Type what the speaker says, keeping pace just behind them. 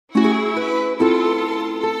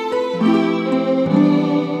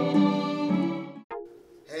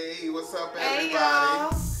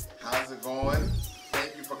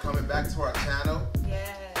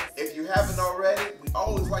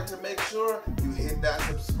you hit that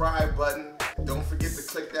subscribe button. Don't forget to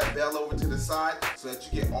click that bell over to the side so that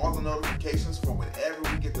you get all the notifications for whenever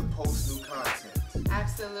we get to post new content.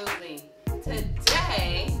 Absolutely.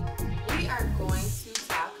 Today, we are going to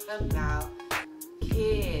talk about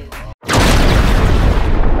kids.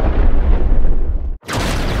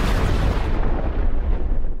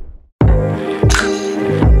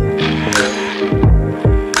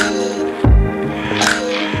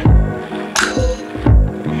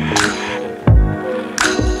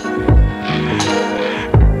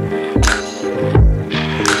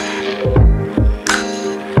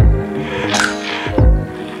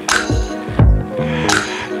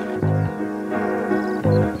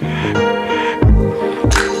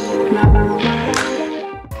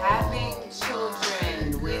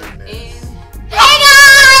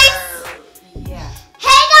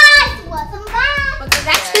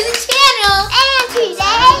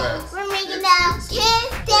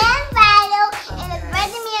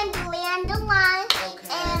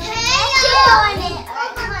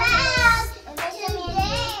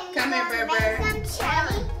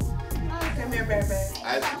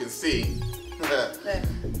 As you can see,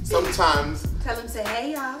 sometimes... Tell them, say,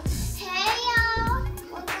 hey y'all. Hey y'all,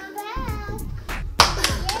 welcome back.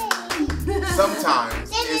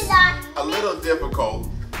 Sometimes it's a little difficult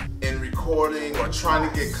in recording or trying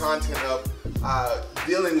to get content up,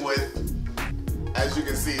 dealing with, as you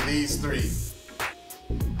can see, these three.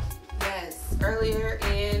 Yes, earlier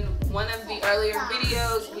in one of the earlier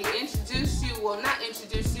videos, we introduced you, well not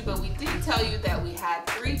introduced you, but we did tell you that we had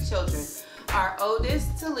 3 children. Our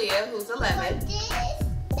oldest, Talia, who's 11.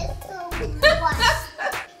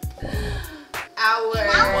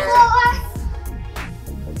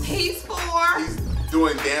 He's 4. He's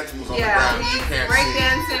doing dance moves on the ground. Yeah, he's break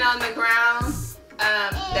dancing on the ground.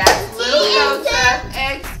 That's little Joseph.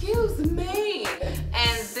 Excuse me.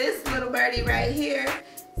 And this little birdie right here.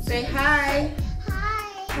 Say hi.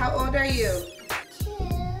 Hi. How old are you? 2.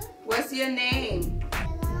 What's your name?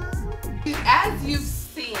 As you've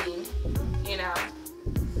seen, you know,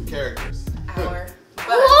 Characters. our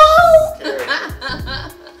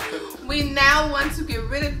Characters. we now want to get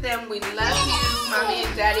rid of them. We love you. Mommy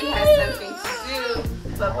and Daddy has something to do.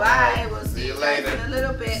 Bye-bye. We'll see you later in a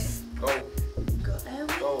little bit. Go.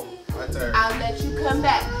 Go. My turn. I'll let you come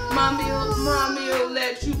back. Mommy will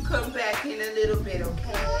let you come back in a little bit,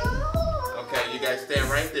 okay? Okay, you guys stand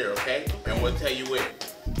right there, okay? And we'll tell you when.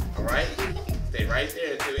 Alright? Stay right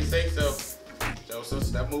there until we say so. Joseph,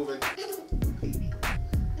 stop moving.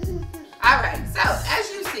 Alright, so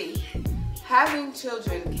as you see, having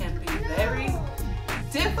children can be very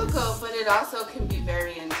difficult, but it also can be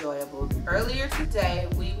very enjoyable. Earlier today,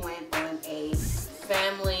 we went on a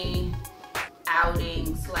family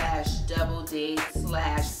outing / double date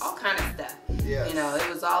 / all kind of stuff. Yes. You know, it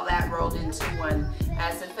was all that rolled into one.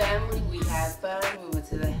 As a family, we had fun. We went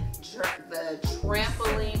to the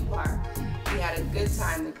trampoline park. We had a good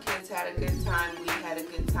time. The kids had a good time. We had a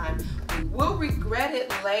good time. We will regret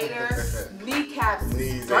it later. Kneecaps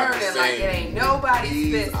burning like it ain't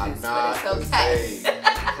nobody's business, but it's okay.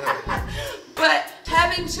 But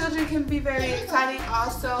having children can be very exciting.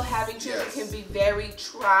 Also, having children can be very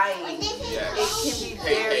trying. Yes. It can be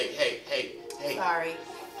very... Hey. Sorry.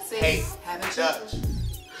 See, Hey, having children.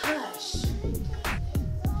 Hush.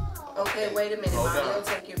 Okay, wait a minute. Mommy will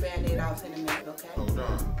take your Band-Aid off in a minute, okay? Hold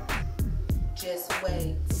on. Just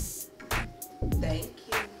wait. Thank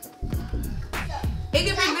you. It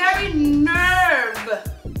can be very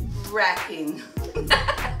nerve-wracking.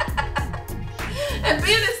 And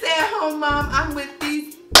being a stay-at-home mom, I'm with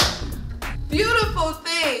these beautiful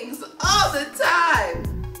things all the time.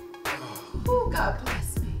 Oh, God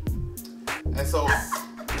bless me. And so,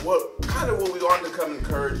 what we wanted to come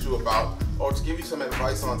encourage you about, or to give you some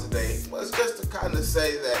advice on today, was just to kind of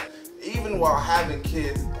say that even while having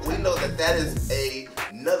kids, we know that that is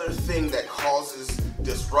another thing that causes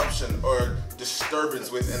disruption or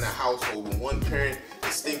disturbance within a household. When one parent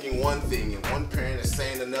is thinking one thing and one parent is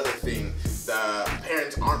saying another thing, the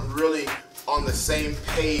parents aren't really on the same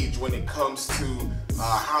page when it comes to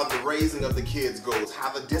how the raising of the kids goes, how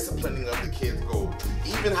the disciplining of the kids goes,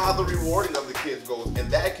 even how the rewarding of the kids goes, and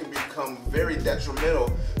that can become very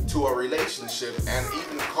detrimental to a relationship and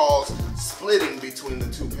even cause splitting between the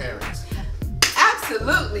two parents.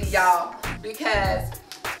 Absolutely, y'all, because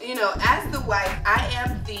you know, as the wife, I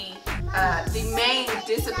am the main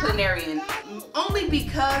disciplinarian, only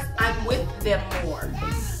because I'm with them more.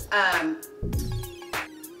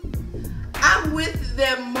 I'm with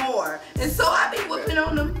them more, and so I be whooping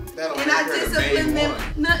on them, and I discipline them.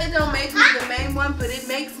 No, it don't make me the main one, but it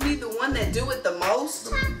makes me the one that do it the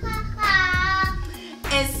most.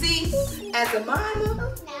 And see, as a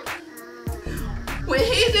mama, when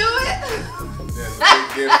he do it, there's a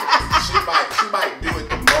big difference. She might do it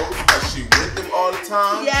the most because she with them all the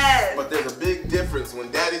time. yes, But there's a big difference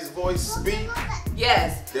when daddy's voice speaks.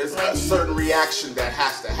 yes. There's a certain reaction that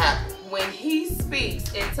has to happen. When he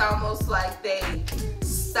speaks, it's almost like they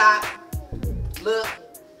stop, look,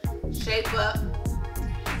 shape up.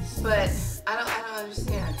 But I don't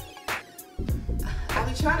understand. I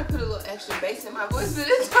be trying to put a little extra bass in my voice, but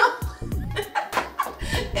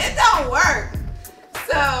it don't work.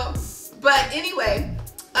 So, but anyway,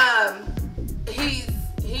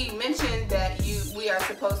 he mentioned that we are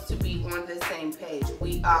supposed to be on the same page.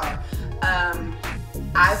 We are.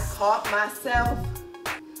 I've caught myself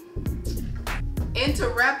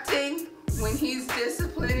interrupting when he's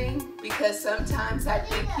disciplining because sometimes I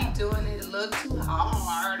think he's doing it a little too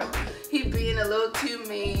hard, or he being a little too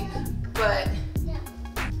mean. But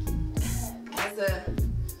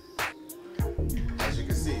as you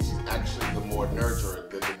can see, she's actually the more nurturer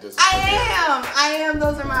than the disciplinarian. I am.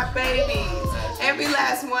 Those are my babies. Every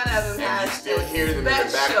last one of them And has you still hear them in the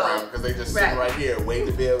special background because they just sitting right here waiting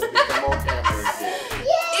to be able to become on camera again.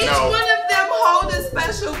 Each one of them hold a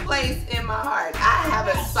special place in my heart. I have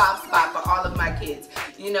a soft spot for all of my kids.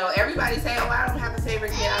 You know, everybody say, oh, I don't have a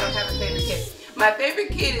favorite kid. I don't have a favorite kid. My favorite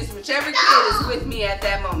kid is whichever kid is with me at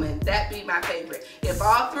that moment. That be my favorite. If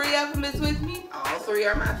all three of them is with me, all three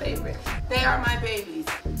are my favorite. They are my babies.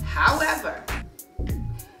 However,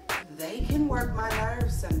 they can work my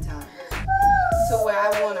nerves sometimes to where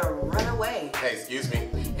I want to run away. Hey, excuse me.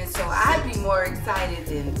 And so I'd be more excited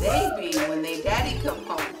than they be when they daddy come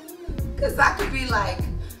home. Because I could be like,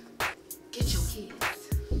 get your kids.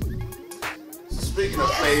 Speaking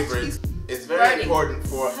of favorites, it's very important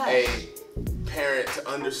for a parent to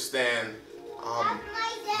understand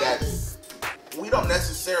that we don't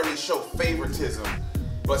necessarily show favoritism,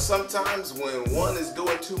 but sometimes when one is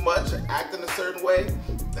doing too much or acting a certain way,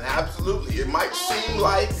 then absolutely, it might seem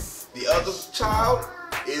like the other child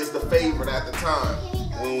is the favorite at the time.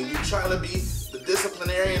 When you're trying to be the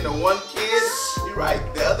disciplinarian to one kid, you're right,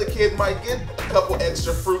 the other kid might get a couple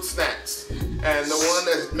extra fruit snacks. And the one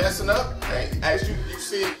that's messing up, as you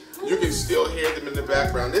see, you can still hear them in the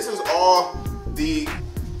background. This is all the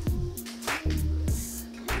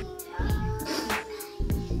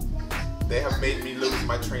they have made me lose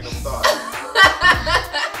my train of thought.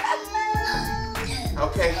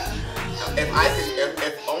 Okay,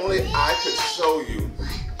 if only I could show you.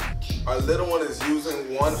 Our little one is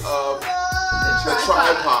using one of the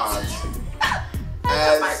tripods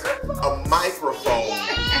as a microphone.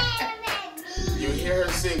 You hear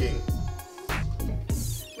her singing.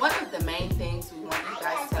 One of the main things we want you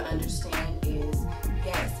guys to understand is,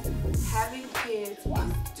 yes, having kids is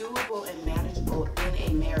doable and manageable in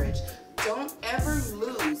a marriage. Don't ever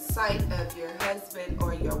lose sight of your husband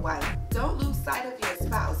or your wife. Don't lose sight of your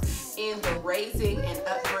spouse in the raising and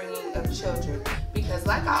upbringing of children. Because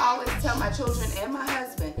like I always tell my children and my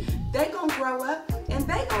husband, they gonna grow up and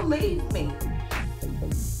they gonna leave me.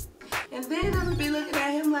 And then I'm gonna be looking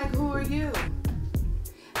at him like, who are you?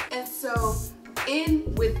 And so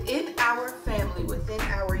within our family, within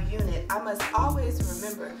our unit, I must always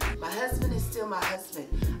remember my husband is still my husband.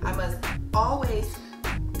 I must always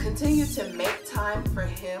continue to make time for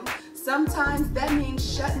him. Sometimes that means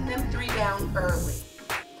shutting them three down early.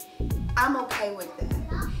 I'm okay with that.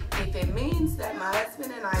 If it means that my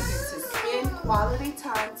husband and I get to spend quality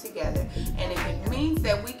time together, and if it means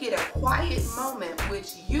that we get a quiet moment,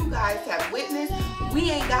 which you guys have witnessed, we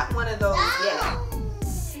ain't got one of those yet.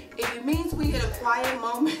 If it means we get a quiet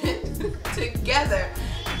moment together,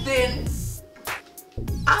 then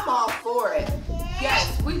I'm all for it.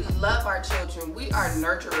 Yes, we love our children. We are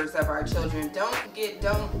nurturers of our children. Don't get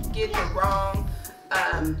the wrong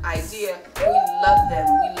idea. We love them.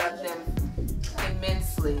 We love them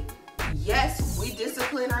immensely. Yes, we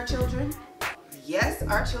discipline our children. Yes,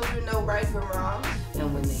 our children know right from wrong.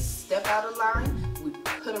 And when they step out of line, we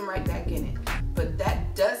put them right back in it. But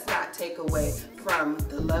that does not take away from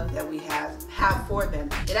the love that we have for them.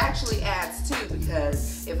 It actually adds to,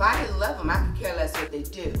 because if I didn't love them, I could care less what they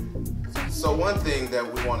do. So one thing that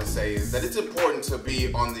we want to say is that it's important to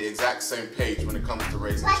be on the exact same page when it comes to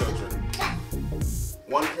raising children.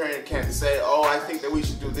 One parent can't say, oh, I think that we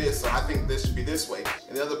should do this, or I think this should be this way.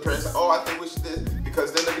 And the other parent says, oh, I think we should do this,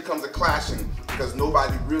 because then it becomes a clashing, because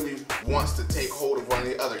nobody really wants to take hold of one or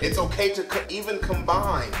the other. It's okay to even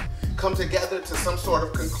combine, come together to some sort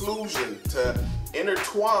of conclusion, to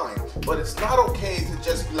intertwine, but it's not okay to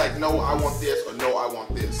just be like, no, I want this, or no, I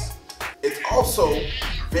want this. It's also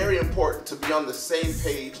very important to be on the same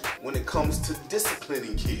page when it comes to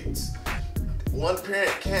disciplining kids. one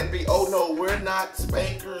parent can't be, oh no, we're not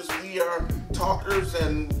spankers, we are talkers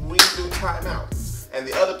and we do timeouts. And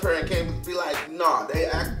the other parent can't be like, nah, they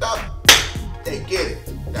act up, they get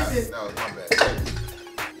it. That was my bad.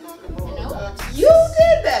 You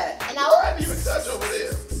did that. And Why do you touch over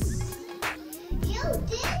there? You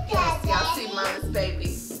did that, Y'all see Daddy. Mama's baby.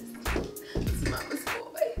 It's Mama's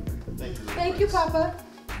boy. Thank you. Thank you, Papa.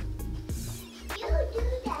 You do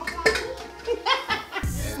that,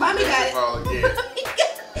 Daddy. Mommy got it.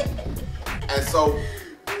 And so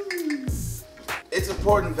it's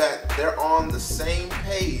important that they're on the same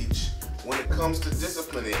page when it comes to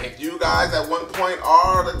disciplining. If you guys at one point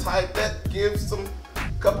are the type that gives some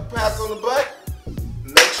couple pats on the butt,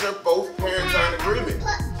 make sure both parents are in agreement.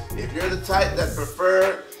 If you're the type that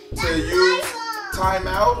prefer to use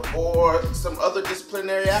timeout or some other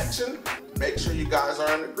disciplinary action, make sure you guys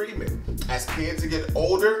are in agreement. As kids get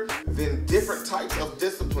older, then different types of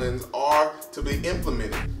disciplines are to be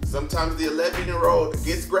implemented. Sometimes the 11-year-old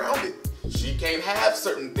gets grounded. She can't have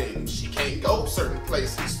certain things. She can't go certain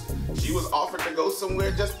places. She was offered to go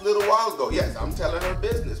somewhere just a little while ago. Yes, I'm telling her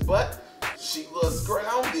business, but she was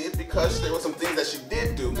grounded because there were some things that she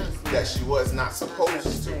did do that she was not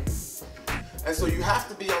supposed to. And so you have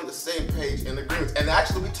to be on the same page in agreement. And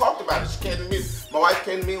actually, we talked about it. She came to me. My wife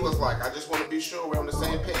came to me and was like, I just want to be sure we're on the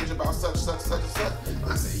same page about such, such, such, and such. And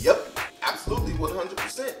I said, yep, absolutely,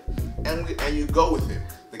 100%. And you go with it.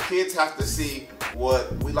 The kids have to see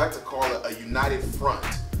what we like to call a united front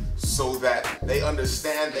so that they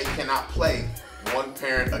understand they cannot play one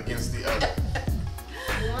parent against the other.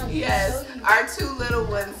 Yes, our two little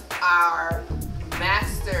ones are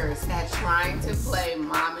masters at trying to play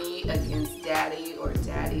mommy against daddy or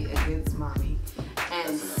daddy against mommy.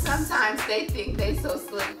 And sometimes they think they so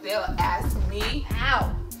slick, they'll ask me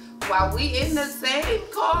out while we in the same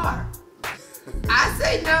car. I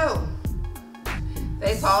say no.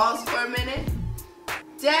 They pause for a minute.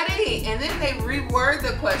 Daddy, and then they reword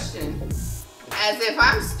the question as if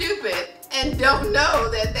I'm stupid and don't know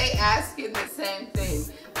that they asking the same thing.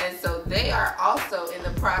 And so they are also in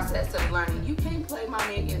the process of learning. You can't play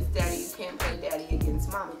mommy against daddy. You can't play daddy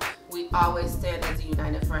against mommy. We always stand as a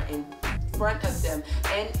united front in front of them.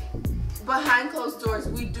 And behind closed doors,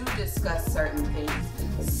 we do discuss certain things.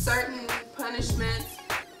 Certain punishments.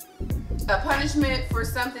 A punishment for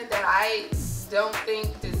something that I don't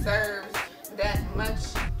think deserves that much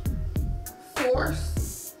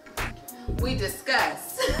force, we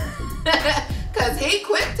discuss. Cause he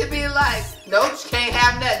quick to be like, nope, she can't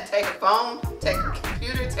have nothing. Take her phone, take her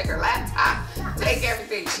computer, take her laptop, take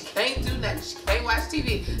everything. She can't do nothing. She can't watch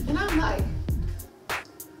TV. And I'm like,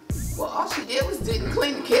 well, all she did was didn't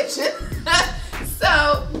clean the kitchen.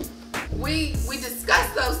 So we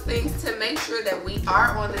discuss those things to make sure that we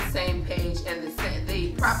are on the same page and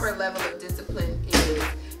the proper level of discipline is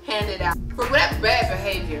handed out for whatever bad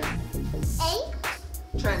behavior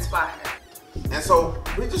transpired. And so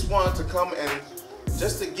we just wanted to come and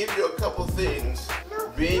just to give you a couple things,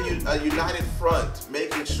 being a united front,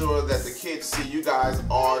 making sure that the kids see you guys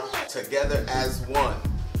are together as one.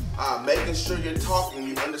 Making sure you're talking,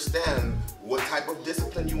 you understand what type of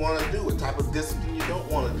discipline you want to do, what type of discipline you don't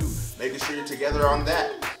want to do. Making sure you're together on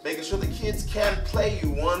that. Making sure the kids can play you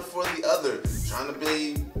one for the other. Trying to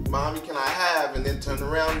be, mommy can I have, and then turn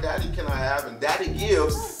around, daddy can I have, and daddy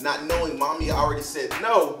gives, not knowing mommy already said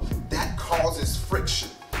no. That causes friction.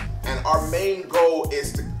 And our main goal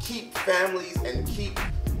is to keep families and keep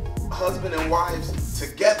husband and wives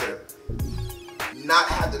together, not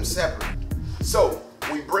have them separate. So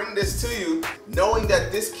we bring this to you knowing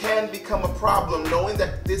that this can become a problem, knowing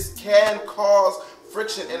that this can cause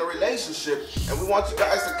friction in a relationship, and we want you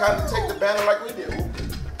guys to kind of take the banner like we did.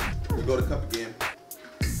 We go to cup again.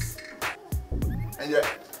 And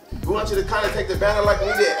we want you to kind of take the banner like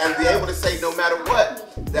we did and be able to say no matter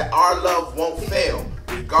what, that our love won't fail.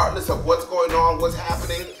 Regardless of what's going on, what's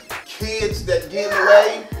happening, kids that get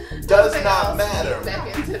away, does not matter.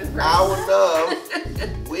 Our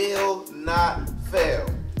love will not fail.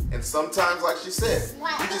 And sometimes, like she said,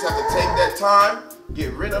 you just have to take that time,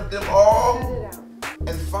 get rid of them all,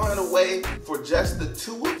 and find a way for just the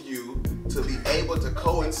two of you to be able to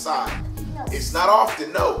coincide. It's not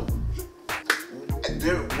often, no.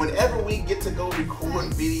 Whenever we get to go record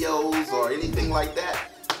videos or anything like that,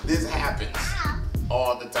 this happens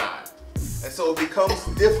all the time. And so it becomes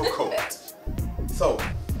difficult. So,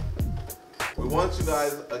 we want you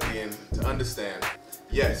guys, again, to understand,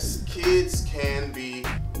 yes, kids can be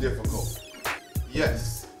difficult.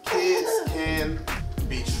 Yes, kids can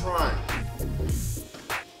be trying.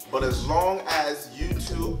 But as long as you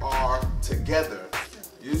two are together,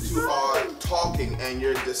 you two are talking and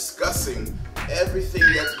you're discussing everything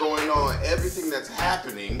that's going on, everything that's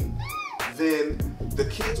happening, then the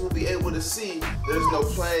kids will be able to see there's no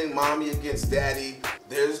playing mommy against daddy,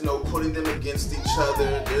 there's no putting them against each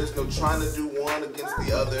other, there's no trying to do one against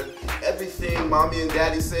the other. Everything mommy and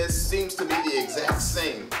daddy says seems to be the exact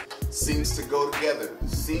same, seems to go together,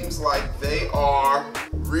 seems like they are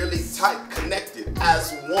really tight connected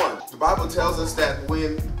as one. The Bible tells us that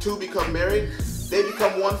when two become married, they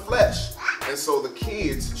become one flesh. And so the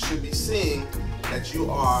kids should be seeing that you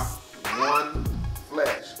are one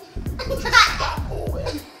flesh.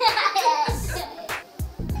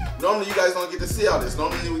 Normally you guys don't get to see all this.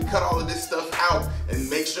 Normally we cut all of this stuff out and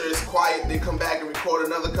make sure it's quiet, then come back and record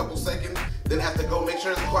another couple seconds, then have to go make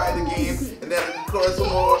sure it's quiet again, and then have to record some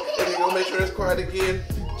more, and then go make sure it's quiet again,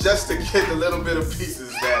 just to get the little bit of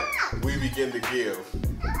pieces that we begin to give.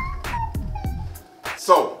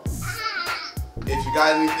 So, if you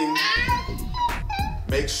got anything,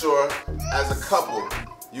 make sure as a couple,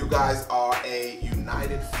 you guys are a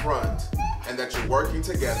united front, and that you're working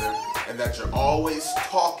together, and that you're always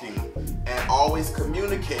talking and always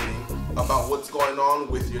communicating about what's going on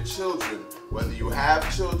with your children. Whether you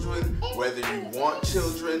have children, whether you want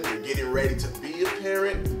children, you're getting ready to be a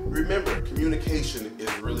parent, remember, communication is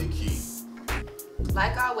really key.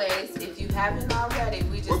 Like always, if you haven't already,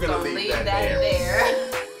 we just We're gonna gonna leave leave that that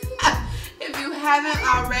there. If you haven't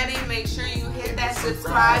already, make sure you hit that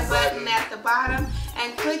subscribe button at the bottom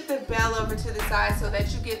and click the bell over to the side so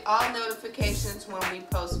that you get all notifications when we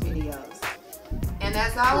post videos. And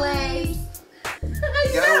as always,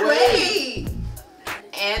 you gotta wait.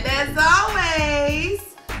 And as always,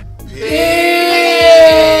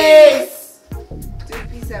 Peace. do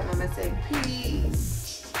peace out, Mama. Say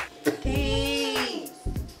peace. Peace.